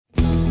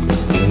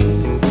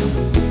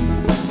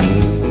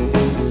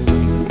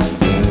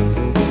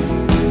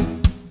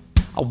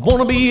I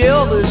wanna be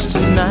Elvis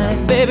tonight,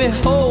 baby,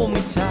 hold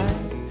me tight.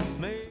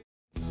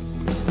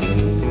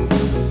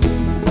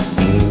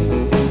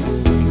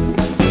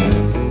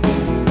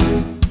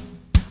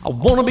 I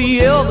wanna be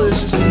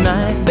Elvis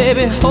tonight,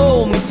 baby,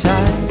 hold me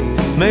tight.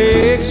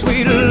 Make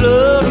sweet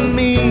love to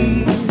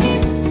me.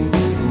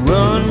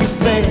 Run your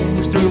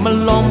fingers through my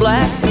long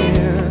black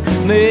hair.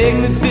 Make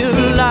me feel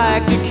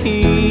like a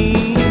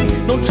king.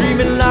 Don't treat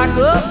me like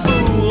a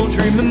fool, don't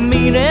treat me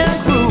mean and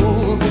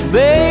cruel.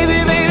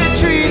 Baby, baby,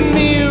 treat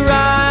me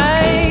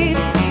right.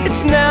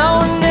 It's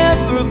now or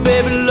never,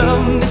 baby,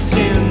 love me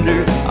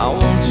tender. I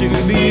want to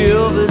be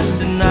Elvis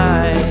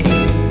tonight.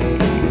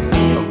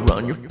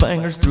 Run your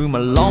fingers through my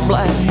long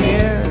black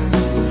hair.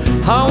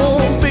 I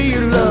won't be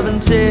your loving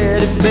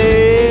teddy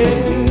bear.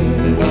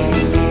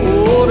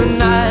 Oh,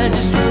 tonight's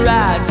just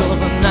right, 'cause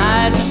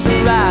tonight's just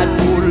right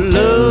for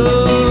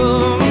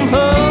love.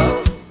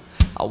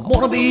 I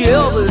wanna be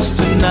Elvis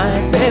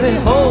tonight, baby,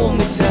 hold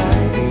me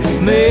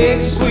tight.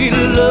 Make sweet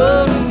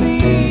love to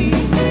me.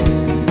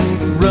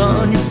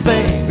 Run your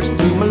fingers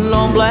through my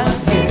long black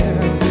hair.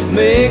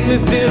 Make me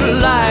feel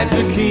like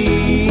a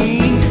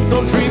king.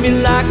 Don't treat me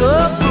like a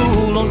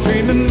fool, don't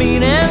treat me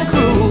mean and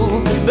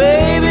cruel.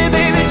 Baby,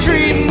 baby,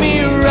 treat me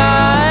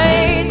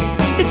right.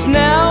 It's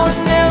now or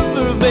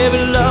never, baby,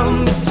 love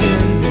me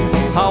tender.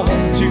 I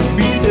want to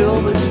be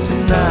Elvis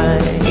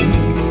tonight.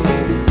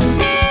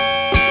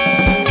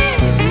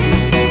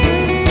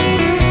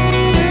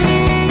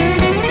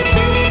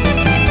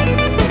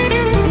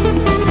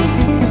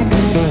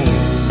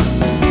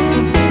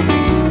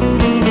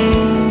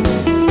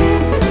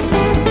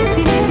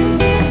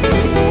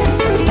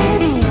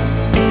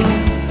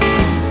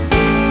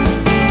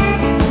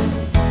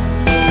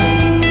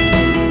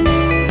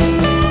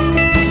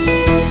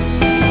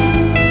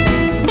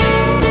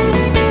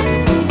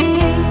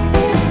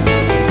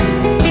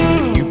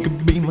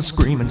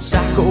 Screaming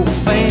psycho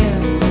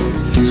fan,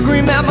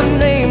 scream out my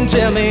name,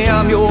 tell me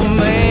I'm your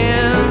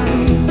man.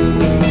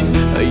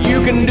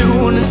 You can do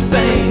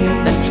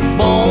anything that you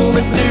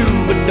wanna do,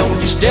 but don't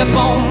you step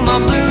on my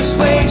blue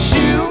suede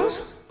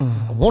shoes.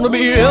 I wanna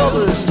be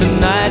Elvis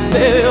tonight,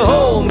 baby,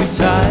 hold me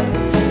tight.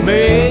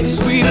 Make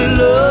sweet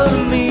love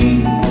to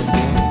me.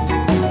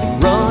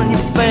 Run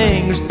your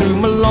fingers through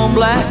my long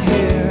black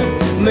hair.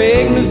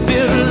 Make me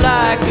feel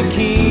like a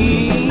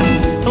king.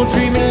 Don't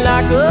treat me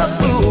like a